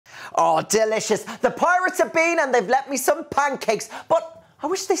Oh, delicious. The pirates have been and they've left me some pancakes, but I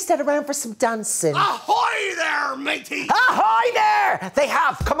wish they stayed around for some dancing. Ahoy there, matey! Ahoy there! They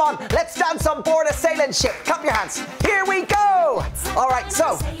have. Come on, let's dance on board a sailing ship. Clap your hands. Here we go. All right,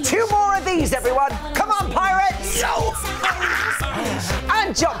 so 2 more of these, everyone. Come on, pirates. Yo!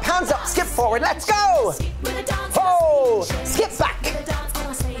 And jump. Hands up. Skip forward. Let's go. Oh, skip back.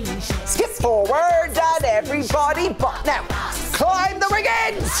 Skip forward and everybody but now. Climb the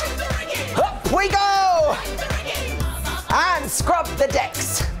riggings. Up we go. And scrub the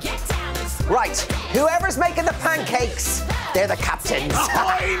decks. Right, whoever's making the pancakes, they're the captains.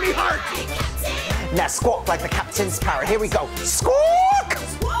 Ahoy, me heart! Now squawk like the captain's parrot. Here we go. Squawk!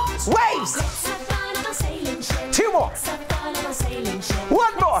 Waves! 2 more.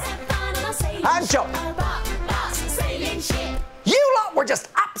 1 more. And jump. You lot were just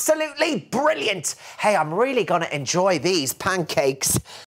absolutely brilliant. Hey, I'm really going to enjoy these pancakes.